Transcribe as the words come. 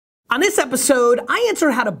On this episode, I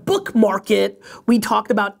answered how to bookmark it. We talked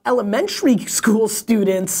about elementary school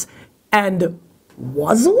students and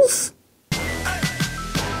wuzzles? You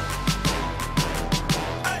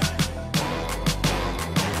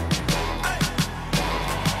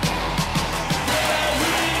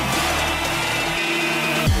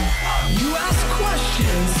ask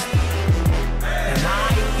questions, and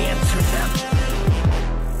I answer them.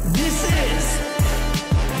 This is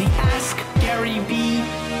the Ask Gary V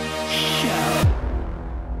Show.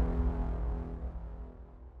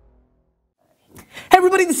 Hey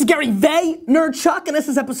everybody, this is Gary Vaynerchuk, and this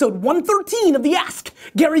is episode 113 of the Ask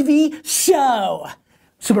Gary V Show.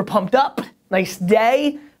 Super pumped up, nice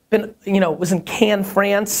day. Been, was in Cannes,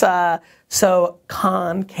 France,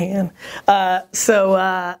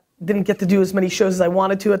 didn't get to do as many shows as I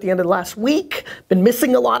wanted to at the end of last week. Been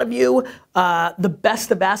missing a lot of you. The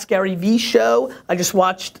best of Ask Gary V Show. I just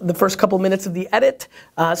watched the first couple minutes of the edit,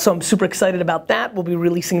 so I'm super excited about that. We'll be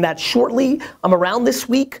releasing that shortly. I'm around this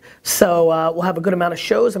week, so we'll have a good amount of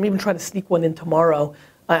shows. I'm even trying to sneak one in tomorrow.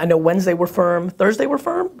 I know Wednesday we're firm, Thursday we're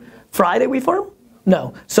firm, Friday we firm?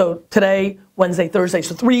 No, so today, Wednesday, Thursday,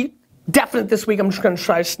 so 3 definite this week. I'm just gonna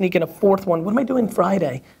try to sneak in a 4th one. What am I doing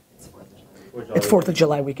Friday? It's 4th of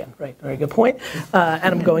July weekend, right, very good point. And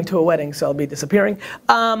I'm going to a wedding, so I'll be disappearing.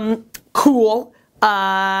 Cool,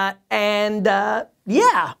 yeah,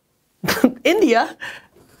 India.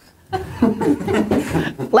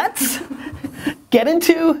 Let's get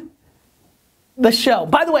into the show.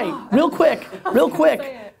 By the way, real quick,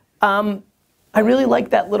 I really like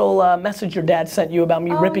that little message your dad sent you about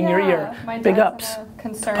me ripping your ear. Big ups,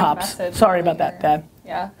 Pops. Sorry about that, Dad.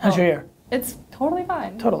 Yeah. How's your ear? It's totally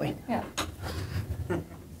fine. Totally. Yeah.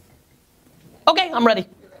 Okay, I'm ready.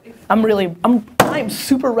 I'm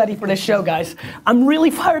super ready for this show, guys. I'm really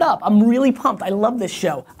fired up. I'm really pumped. I love this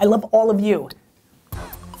show. I love all of you.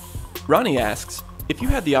 Ronnie asks, if you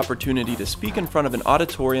had the opportunity to speak in front of an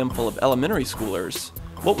auditorium full of elementary schoolers,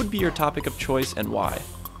 what would be your topic of choice and why?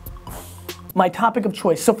 My topic of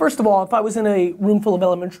choice. So first of all, if I was in a room full of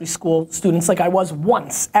elementary school students like I was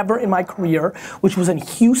once ever in my career, which was in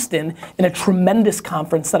Houston in a tremendous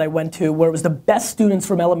conference that I went to where it was the best students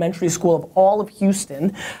from elementary school of all of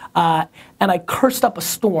Houston, and I cursed up a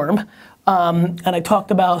storm. And I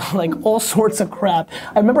talked about like all sorts of crap.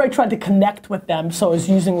 I remember I tried to connect with them, so I was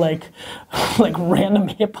using like random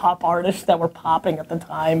hip hop artists that were popping at the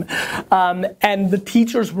time. And the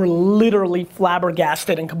teachers were literally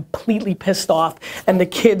flabbergasted and completely pissed off, and the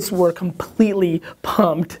kids were completely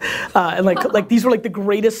pumped. And like these were like the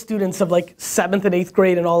greatest students of like 7th and 8th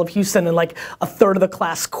grade in all of Houston, and like a third of the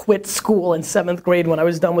class quit school in 7th grade when I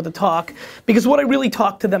was done with the talk. Because what I really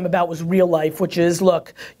talked to them about was real life, which is,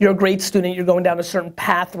 look, you're a great student, you're going down a certain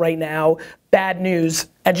path right now. Bad news,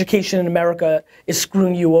 education in America is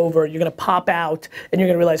screwing you over. You're gonna pop out and you're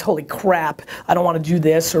gonna realize, holy crap, I don't wanna do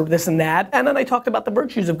this or this and that. And then I talked about the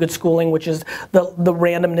virtues of good schooling, which is the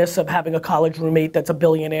randomness of having a college roommate that's a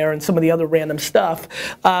billionaire and some of the other random stuff.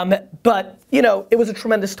 But it was a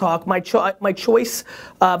tremendous talk. My choice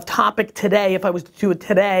of topic today, if I was to do it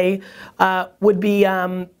today, would be,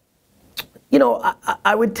 I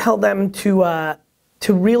would tell them to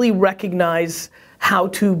really recognize how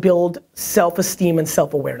to build self-esteem and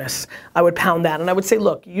self-awareness. I would pound that, and I would say,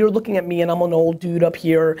 look, you're looking at me and I'm an old dude up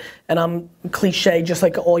here, and I'm cliche just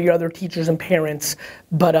like all your other teachers and parents,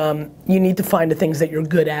 but you need to find the things that you're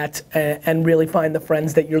good at and really find the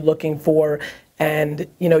friends that you're looking for. And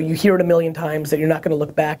you hear it a million times that you're not gonna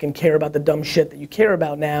look back and care about the dumb shit that you care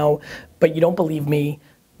about now, but you don't believe me,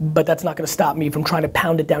 but that's not gonna stop me from trying to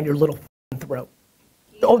pound it down your little throat.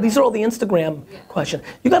 Oh, these are all the Instagram questions.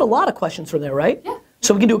 You got a lot of questions from there, right? Yeah.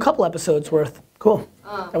 So we can do a couple episodes worth. Cool.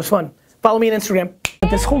 That was fun. Follow me on Instagram.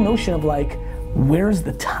 But this whole notion of like, where's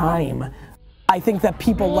the time? I think that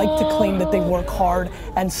people like to claim that they work hard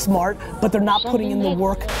and smart, but they're not putting in the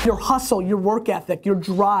work. Your hustle, your work ethic, your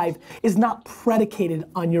drive is not predicated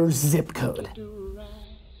on your zip code.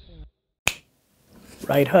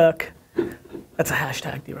 Right hook. That's a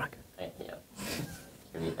hashtag, D-Rock.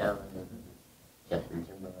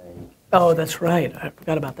 Oh, that's right. I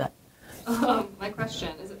forgot about that. My question,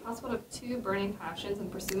 is it possible to have 2 burning passions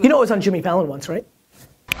and pursue them? You know it was on Jimmy Fallon once, right?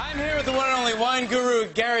 I'm here with the one and only wine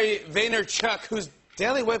guru, Gary Vaynerchuk, whose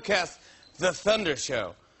daily webcast, The Thunder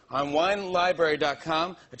Show, on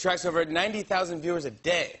winelibrary.com, attracts over 90,000 viewers a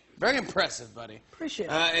day. Very impressive, buddy. Appreciate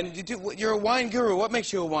it. And you're a wine guru. What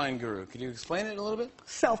makes you a wine guru? Could you explain it a little bit?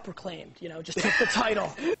 Self-proclaimed, just took the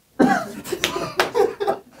title.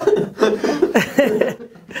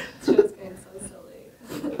 Just getting so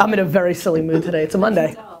silly. I'm in a very silly mood today. It's a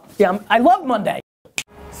Monday. Yeah, I love Monday.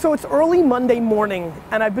 So it's early Monday morning,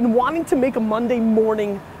 and I've been wanting to make a Monday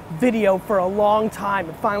morning video for a long time,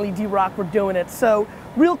 and finally, D-Rock, we're doing it. So,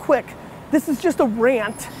 real quick, this is just a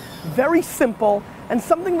rant, very simple, and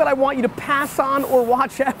something that I want you to pass on or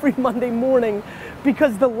watch every Monday morning,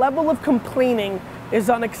 because the level of complaining is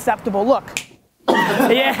unacceptable. Look.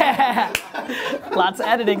 Yeah, lots of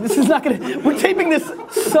editing. This is not gonna, we're taping this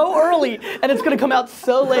so early, and it's gonna come out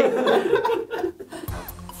so late.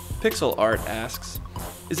 Pixel Art asks,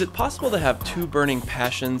 is it possible to have two burning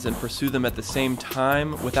passions and pursue them at the same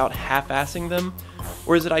time without half-assing them?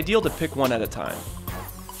 Or is it ideal to pick one at a time?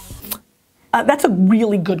 That's a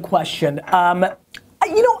really good question. You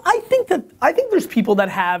know, I think there's people that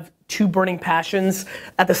have two burning passions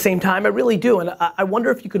at the same time. I really do, and I wonder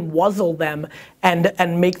if you can wuzzle them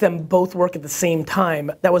and make them both work at the same time.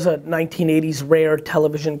 That was a 1980s rare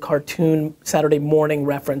television cartoon Saturday morning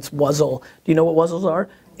reference, wuzzle. Do you know what wuzzles are?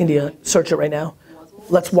 India, search it right now.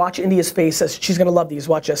 Let's watch India's face. She's gonna love these.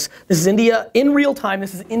 Watch this. This is India in real time.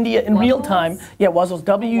 This is India in real time. Yeah, wuzzles.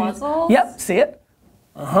 Wuzzles? Yep. See it?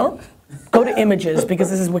 Go to images, because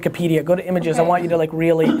this is Wikipedia. Go to images. Okay. I want you to like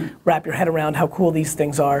really wrap your head around how cool these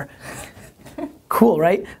things are. Cool,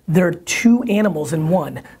 right? They're two animals in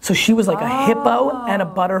one. So she was like a hippo and a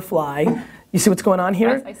butterfly. You see what's going on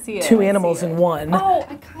here? I see it. Two animals in one. Oh,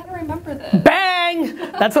 I kind of remember this. Bang!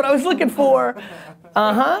 That's what I was looking for.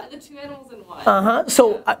 The two animals in one.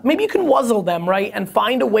 So maybe you can wuzzle them, right? And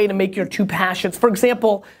find a way to make your two passions. For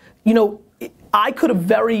example, you know, I could have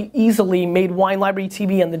very easily made Wine Library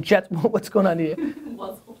TV and the Jets. What's going on here?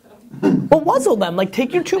 Wuzzle them. Well, wuzzle them. Like,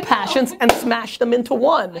 take your two passions and smash them into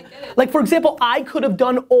one. Like, for example, I could have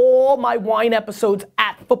done all my wine episodes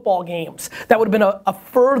at football games. That would have been a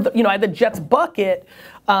further, you know, I had the Jets bucket,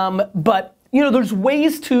 but, you know, there's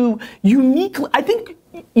ways to uniquely, I think,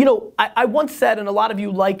 you know, I once said, and a lot of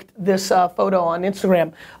you liked this photo on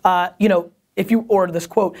Instagram, you know, or this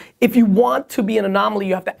quote, if you want to be an anomaly,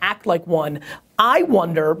 you have to act like one. I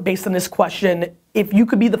wonder, based on this question, if you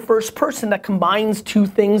could be the first person that combines two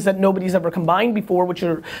things that nobody's ever combined before, which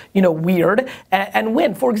are, you know, weird, and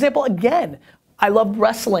win. For example, again, I love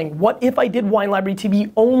wrestling. What if I did Wine Library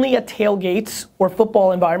TV only at tailgates or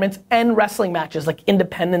football environments and wrestling matches, like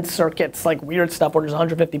independent circuits, like weird stuff where there's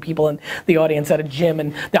 150 people in the audience at a gym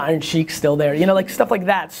and the Iron Sheik's still there, you know, like stuff like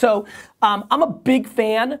that. So I'm a big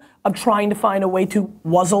fan of trying to find a way to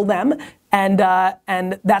wuzzle them, and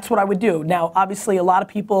that's what I would do. Now, obviously, a lot of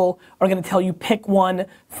people are gonna tell you pick one,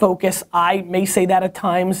 focus. I may say that at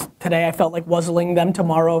times. Today, I felt like wuzzling them.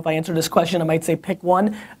 Tomorrow, if I answer this question, I might say pick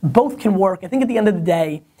one. Both can work. I think at the end of the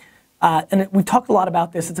day, and we've talked a lot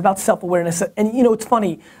about this, it's about self-awareness. And you know, it's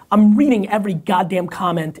funny, I'm reading every goddamn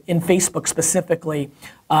comment in Facebook specifically.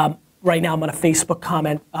 Right now, I'm on a Facebook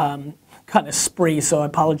comment kind of spree, so I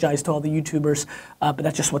apologize to all the YouTubers, but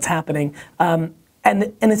that's just what's happening. And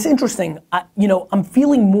it's interesting, you know, I'm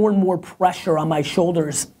feeling more and more pressure on my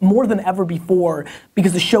shoulders more than ever before,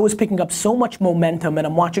 because the show is picking up so much momentum, and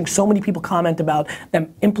I'm watching so many people comment about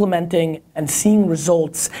them implementing and seeing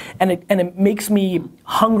results, and it makes me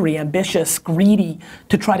hungry, ambitious, greedy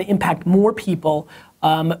to try to impact more people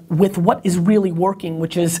with what is really working,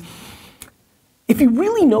 which is, if you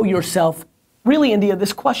really know yourself, really, India,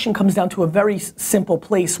 this question comes down to a very simple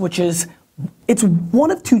place, which is, it's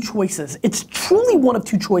one of two choices. It's truly one of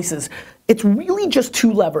two choices. It's really just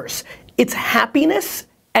two levers. It's happiness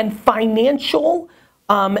and financial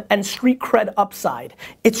and street cred upside.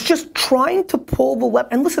 It's just trying to pull the lever.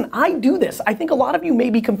 And listen, I do this. I think a lot of you may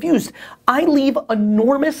be confused. I leave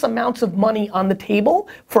enormous amounts of money on the table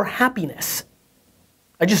for happiness.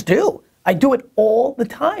 I just do. I do it all the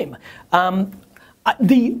time.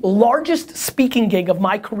 The largest speaking gig of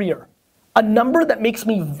my career, a number that makes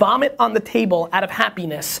me vomit on the table out of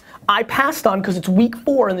happiness, I passed on because it's week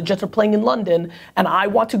 4 and the Jets are playing in London, and I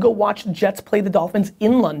want to go watch the Jets play the Dolphins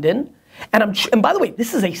in London. And by the way,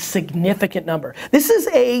 this is a significant number. This is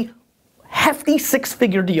a hefty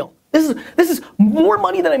 6-figure deal. This is more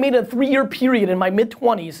money than I made in a 3-year period in my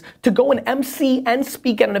mid-20s to go and MC and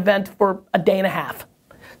speak at an event for a day and a half.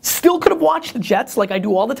 Still could have watched the Jets like I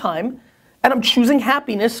do all the time, and I'm choosing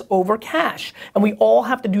happiness over cash. And we all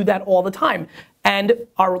have to do that all the time. And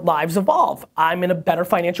our lives evolve. I'm in a better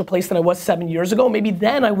financial place than I was 7 years ago. Maybe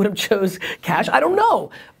then I would have chose cash. I don't know.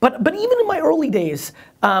 But even in my early days,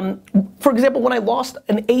 for example, when I lost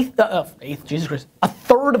a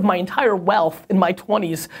third of my entire wealth in my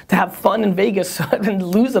 20s to have fun in Vegas and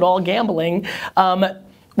lose it all gambling,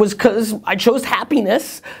 was because I chose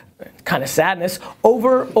happiness, kind of sadness,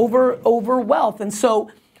 over wealth. And so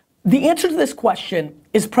the answer to this question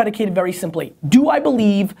is predicated very simply. Do I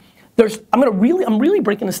believe I'm really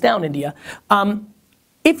breaking this down, India.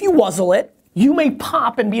 If you wuzzle it, you may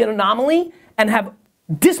pop and be an anomaly and have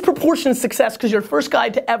disproportionate success because you're the first guy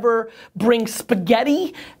to ever bring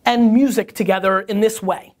spaghetti and music together in this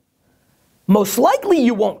way. Most likely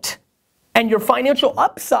you won't. And your financial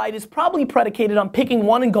upside is probably predicated on picking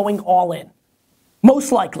one and going all in.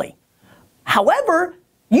 Most likely. However,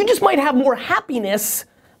 you just might have more happiness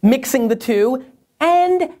mixing the two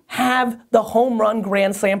and have the home run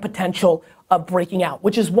grand slam potential of breaking out,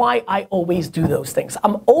 which is why I always do those things.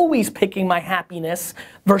 I'm always picking my happiness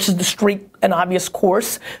versus the straight and obvious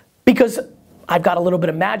course because I've got a little bit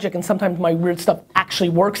of magic and sometimes my weird stuff actually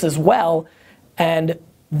works as well. And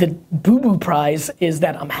the boo-boo prize is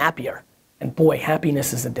that I'm happier. And boy,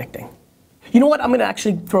 happiness is addicting. You know what? I'm gonna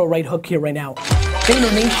actually throw a right hook here right now.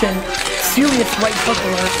 Vayner Nation, serious right hook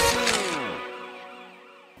alert.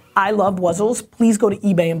 I love wuzzles. Please go to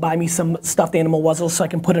eBay and buy me some stuffed animal wuzzles so I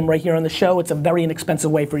can put them right here on the show. It's a very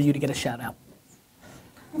inexpensive way for you to get a shout out.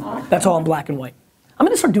 That's all in black and white. I'm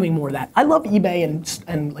gonna start doing more of that. I love eBay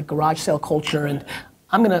and like garage sale culture, and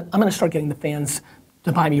I'm gonna start getting the fans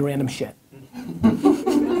to buy me random shit.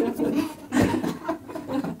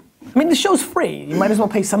 I mean, the show's free. You might as well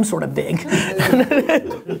pay some sort of vig.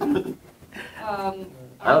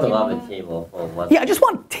 I would love a table full of wuzzles. Yeah, I just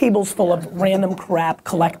want tables full of random crap,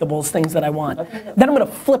 collectibles, things that I want. Then I'm gonna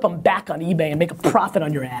flip them back on eBay and make a profit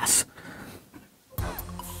on your ass.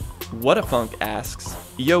 Whatafunk asks,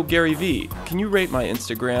 Yo Gary V, can you rate my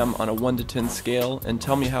Instagram on a 1 to 10 scale and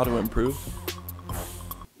tell me how to improve?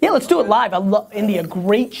 Yeah, let's do it live. I love India.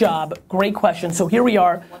 Great job. Great question. So here we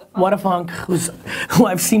are. Whatafunk, who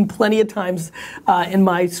I've seen plenty of times in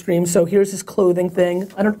my stream. So here's his clothing thing.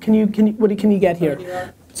 What can you get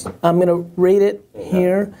here? I'm gonna rate it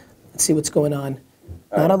here. Let's see what's going on.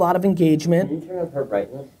 Not a lot of engagement. Can you turn up her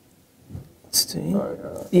brightness? Let's see.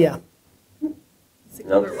 Yeah.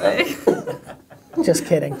 No way. Just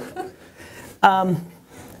kidding.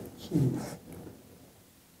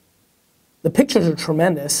 The pictures are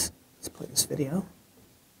tremendous. Let's play this video.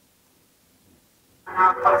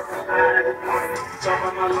 I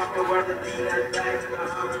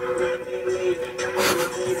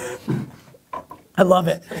love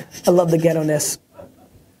it. I love the ghetto-ness.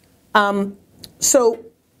 So,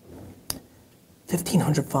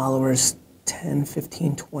 1,500 followers, 10,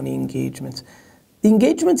 15, 20 engagements. The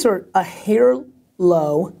engagements are a hair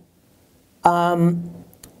low. I mean,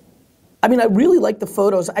 I really like the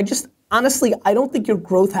photos. Honestly, I don't think you're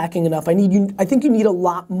growth hacking enough. I think you need a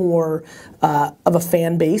lot more of a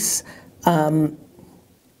fan base.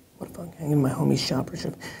 What if I'm hanging in my homie's shopper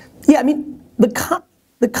shop? Yeah, I mean, the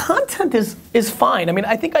content is fine. I mean,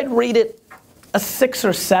 I think I'd rate it a 6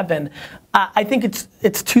 or 7. I think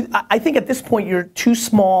it's too. I think at this point you're too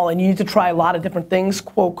small, and you need to try a lot of different things: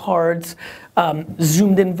 quote cards,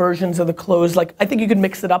 zoomed in versions of the clothes. Like, I think you could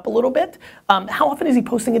mix it up a little bit. How often is he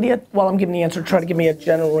posting it yet? While I'm giving the answer, try to give me a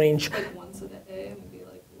general range. Like once a day, maybe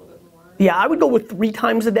like a little bit more. Yeah, I would go with 3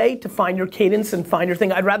 times a day to find your cadence and find your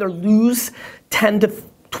thing. I'd rather lose 10 to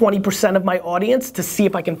 20% of my audience to see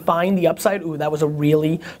if I can find the upside. Ooh, that was a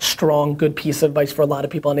really strong, good piece of advice for a lot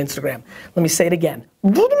of people on Instagram. Let me say it again.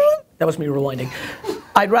 That was me rewinding.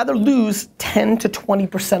 I'd rather lose 10 to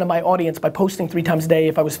 20% of my audience by posting 3 times a day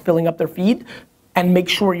if I was filling up their feed, and make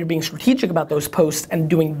sure you're being strategic about those posts and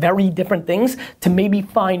doing very different things to maybe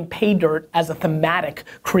find pay dirt as a thematic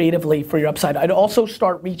creatively for your upside. I'd also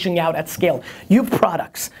start reaching out at scale. You have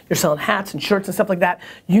products, you're selling hats and shirts and stuff like that.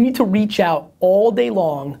 You need to reach out all day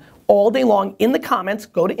long in the comments.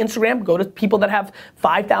 Go to Instagram, go to people that have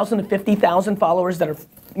 5,000 to 50,000 followers that are,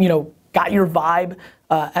 got your vibe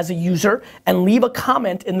as a user, and leave a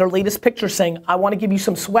comment in their latest picture saying, I want to give you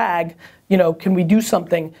some swag, can we do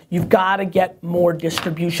something? You've got to get more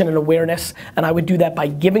distribution and awareness, and I would do that by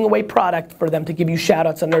giving away product for them to give you shout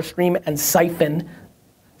outs on their stream and siphon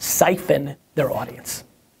their audience.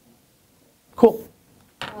 Cool.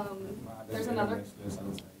 There's another.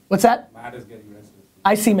 What's that? Matt is getting restless.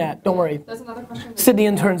 I see Matt, don't worry. There's another question. Sydney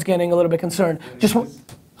intern's getting a little bit concerned.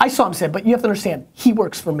 I saw him say it, but you have to understand, he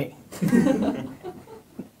works for me.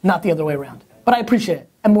 Not the other way around. But I appreciate it.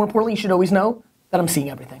 And more importantly, you should always know that I'm seeing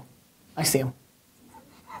everything. I see him.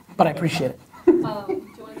 But I appreciate it. Do you want to do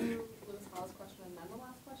Louis Hall's question and then the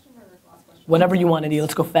last question, or the last question? Whatever you want to do,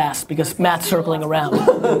 let's go fast because Matt's circling around.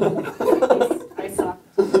 I suck.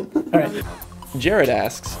 All right. Jared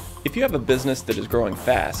asks, if you have a business that is growing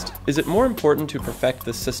fast, is it more important to perfect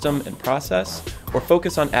the system and process or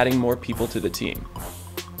focus on adding more people to the team?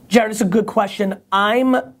 Jared, it's a good question.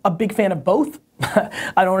 I'm a big fan of both.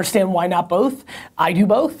 I don't understand why not both. I do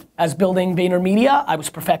both. As building VaynerMedia, I was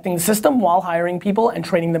perfecting the system while hiring people and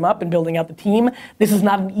training them up and building out the team. This is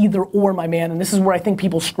not an either or, my man, and this is where I think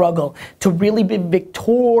people struggle. To really be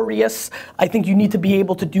victorious, I think you need to be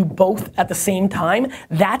able to do both at the same time.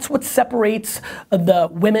 That's what separates the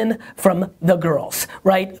women from the girls,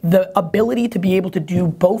 right? The ability to be able to do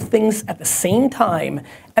both things at the same time.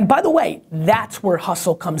 And by the way, that's where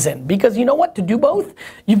hustle comes in. Because you know what, to do both,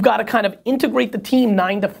 you've got to kind of integrate the team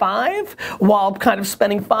 9 to 5 while kind of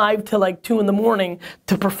spending 5 to like 2 in the morning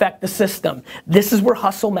to perfect the system. This is where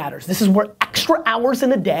hustle matters. This is where extra hours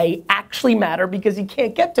in a day actually matter, because you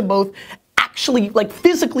can't get to both. Actually, like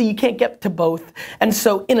physically, you can't get to both. And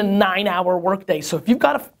so in a 9-hour workday. So if you've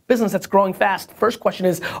got a business that's growing fast, first question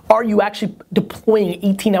is, are you actually deploying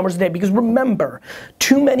 18 hours a day? Because remember,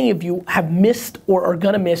 too many of you have missed or are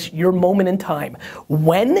gonna miss your moment in time.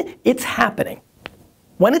 When it's happening,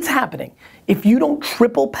 if you don't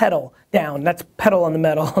triple pedal down, that's pedal on the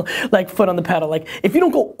metal, like foot on the pedal, like if you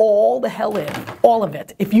don't go all the hell in, all of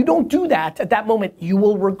it, if you don't do that, at that moment, you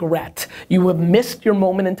will regret. You have missed your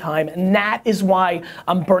moment in time, and that is why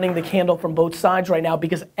I'm burning the candle from both sides right now,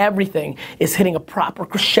 because everything is hitting a proper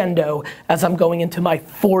crescendo as I'm going into my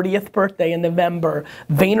 40th birthday in November.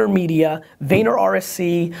 VaynerMedia, Vayner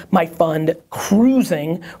RSC, my fund,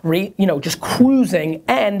 cruising, just cruising,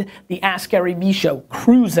 and the Ask Gary Vee show,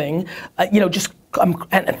 cruising,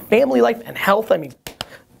 and family life and health, I mean,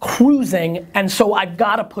 cruising. And so I've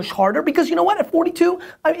got to push harder, because you know what, at 42,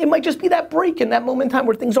 it might just be that break in that moment in time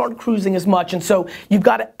where things aren't cruising as much. And so you've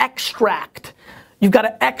got to extract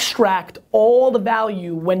all the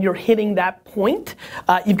value when you're hitting that point.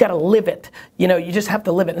 You've got to live it. You just have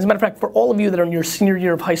to live it. As a matter of fact, for all of you that are in your senior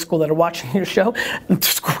year of high school that are watching your show,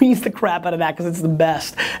 squeeze the crap out of that, because it's the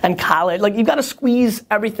best. And college, like, you've got to squeeze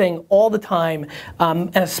everything all the time.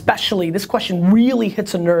 And especially, this question really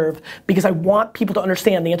hits a nerve, because I want people to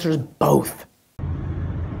understand the answer is both.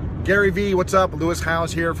 Gary Vee, what's up? Lewis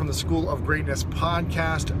Howes here from the School of Greatness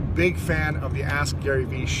podcast. Big fan of the Ask Gary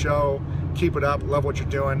Vee show. Keep it up, love what you're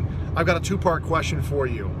doing. I've got a 2-part question for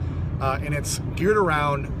you, and it's geared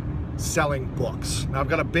around selling books. Now, I've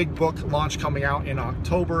got a big book launch coming out in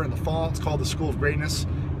October in the fall. It's called The School of Greatness.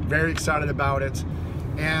 Very excited about it.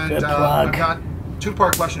 And I've got a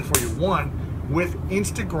 2-part question for you. One, with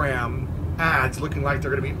Instagram ads looking like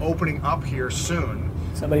they're going to be opening up here soon.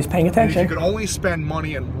 Somebody's paying attention. If you could only spend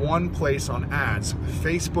money in one place on ads,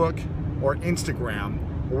 Facebook or Instagram,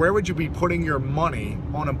 where would you be putting your money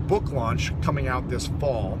on a book launch coming out this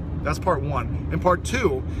fall? That's part one. And part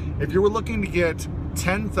two, if you were looking to get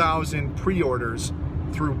 10,000 pre-orders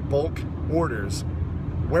through bulk orders,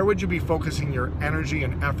 where would you be focusing your energy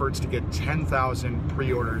and efforts to get 10,000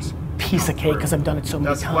 pre-orders? Piece of cake, because I've done it so many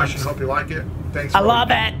times. That's the question. Hope you like it. Thanks. I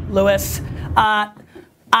love it, Lewis.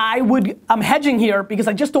 I'm hedging here, because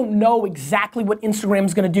I just don't know exactly what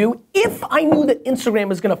Instagram's gonna do. If I knew that Instagram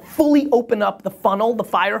is gonna fully open up the funnel, the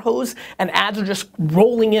fire hose, and ads are just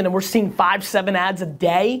rolling in and we're seeing 5-7 ads a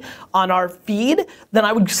day on our feed, then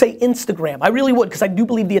I would say Instagram. I really would, because I do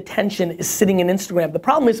believe the attention is sitting in Instagram. The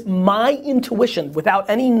problem is, my intuition, without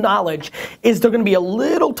any knowledge, is they're gonna be a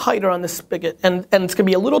little tighter on the spigot, and it's gonna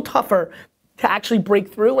be a little tougher to actually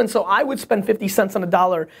break through. And so I would spend 50 cents on a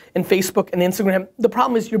dollar in Facebook and Instagram. The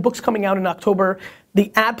problem is, your book's coming out in October.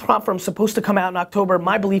 The ad platform's supposed to come out in October.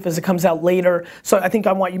 My belief is it comes out later. So I think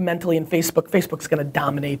I want you mentally in Facebook. Facebook's gonna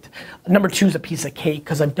dominate. Number 2 is a piece of cake,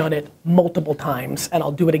 because I've done it multiple times, and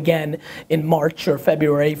I'll do it again in March or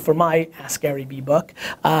February for my Ask Gary Vee book.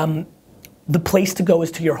 The place to go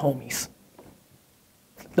is to your homies.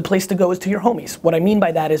 The place to go is to your homies. What I mean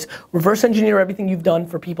by that is, reverse engineer everything you've done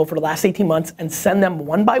for people for the last 18 months and send them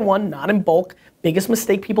one by one, not in bulk. Biggest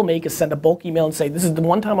mistake people make is send a bulk email and say, this is the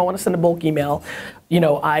one time I want to send a bulk email.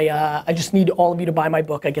 I just need all of you to buy my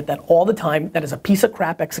book. I get that all the time. That is a piece of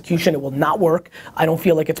crap execution. It will not work. I don't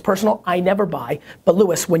feel like it's personal. I never buy. But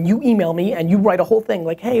Lewis, when you email me and you write a whole thing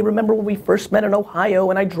like, hey, remember when we first met in Ohio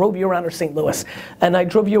and I drove you around, or St. Louis, and I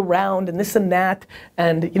drove you around and this and that,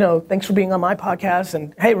 and thanks for being on my podcast,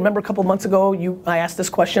 and hey, remember a couple of months ago I asked this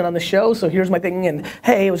question on the show, so here's my thing, and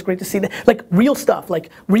hey, it was great to see that. Like real stuff, like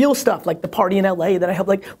the party in LA that I helped,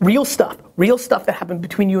 like real stuff that happened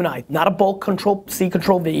between you and I, not a bulk Control C,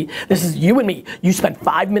 Control V. This is you and me. You spent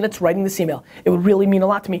 5 minutes writing this email. It would really mean a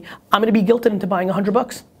lot to me. I'm gonna be guilted into buying 100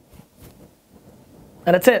 books.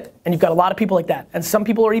 And that's it. And you've got a lot of people like that. And some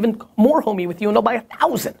people are even more homey with you, and they'll buy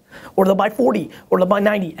 1,000, or they'll buy 40, or they'll buy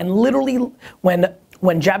 90. And literally,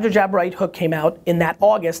 when Jab to Jab Right Hook came out in that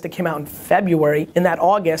August, it came out in February, in that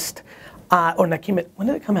August, when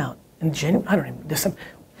did it come out? In January? I don't know, December.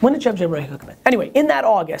 When did Jab to Jab Right Hook come out? Anyway, in that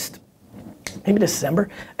August, maybe December.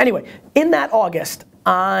 Anyway, in that August,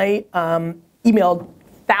 I emailed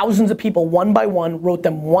thousands of people one by one, wrote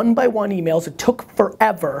them one by one emails. It took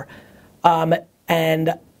forever,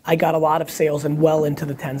 and I got a lot of sales and well into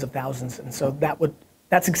the tens of thousands. And so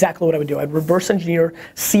that's exactly what I would do. I'd reverse engineer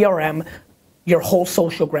CRM, your whole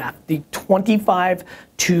social graph, the 25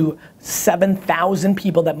 to 7,000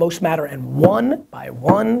 people that most matter, and one by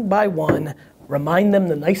one, remind them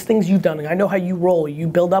the nice things you've done. And I know how you roll. You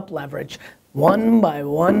build up leverage. One by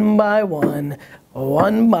one by one,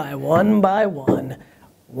 one by one by one,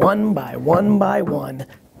 one by one by one.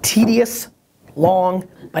 Tedious, long,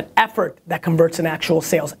 but effort that converts in actual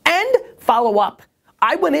sales. And follow up.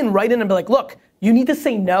 I went in right in and be like, look, you need to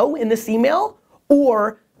say no in this email,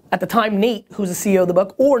 or at the time, Nate, who's the CEO of the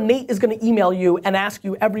book, or Nate is gonna email you and ask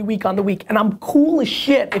you every week on the week. And I'm cool as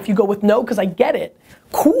shit if you go with no, because I get it.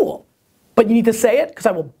 Cool. But you need to say it, because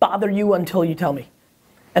I will bother you until you tell me.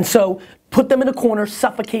 And so put them in a corner,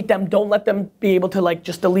 suffocate them, don't let them be able to like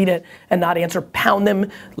just delete it and not answer, pound them,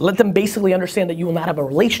 let them basically understand that you will not have a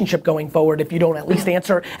relationship going forward if you don't at least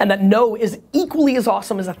answer, and that no is equally as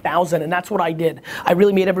awesome as 1,000, and that's what I did. I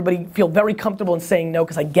really made everybody feel very comfortable in saying no,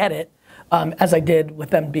 because I get it. As I did with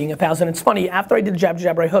them being 1,000. It's funny, after I did Jab,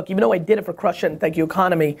 Jab, Right Hook, even though I did it for Crush It and Thank You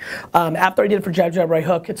Economy, after I did it for Jab, Jab, Right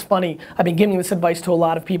Hook, it's funny, I've been giving this advice to a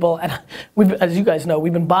lot of people, and as you guys know,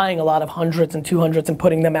 we've been buying a lot of 100s and 200s and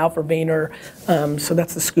putting them out for Vayner, so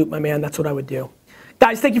that's the scoop, my man, that's what I would do.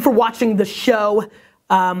 Guys, thank you for watching the show.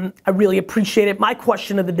 I really appreciate it. My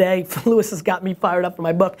question of the day, Lewis has got me fired up for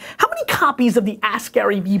my book. How many copies of the Ask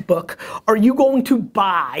Gary Vee book are you going to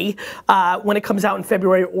buy when it comes out in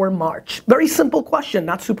February or March? Very simple question,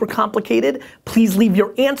 not super complicated. Please leave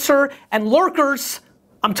your answer. And lurkers,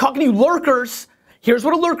 I'm talking to you lurkers. Here's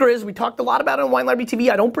what a lurker is. We talked a lot about it on Wine Library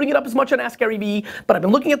TV. I don't bring it up as much on Ask Gary Vee, but I've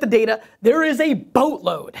been looking at the data. There is a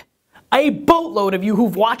boatload of you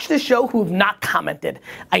who've watched this show who have not commented.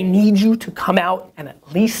 I need you to come out and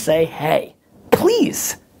at least say, hey,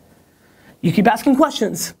 please. You keep asking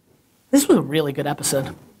questions. This was a really good episode.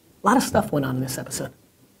 A lot of stuff went on in this episode.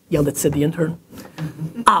 Yelled at Sid the intern.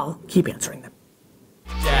 I'll keep answering them.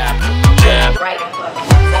 Jab, jab, right.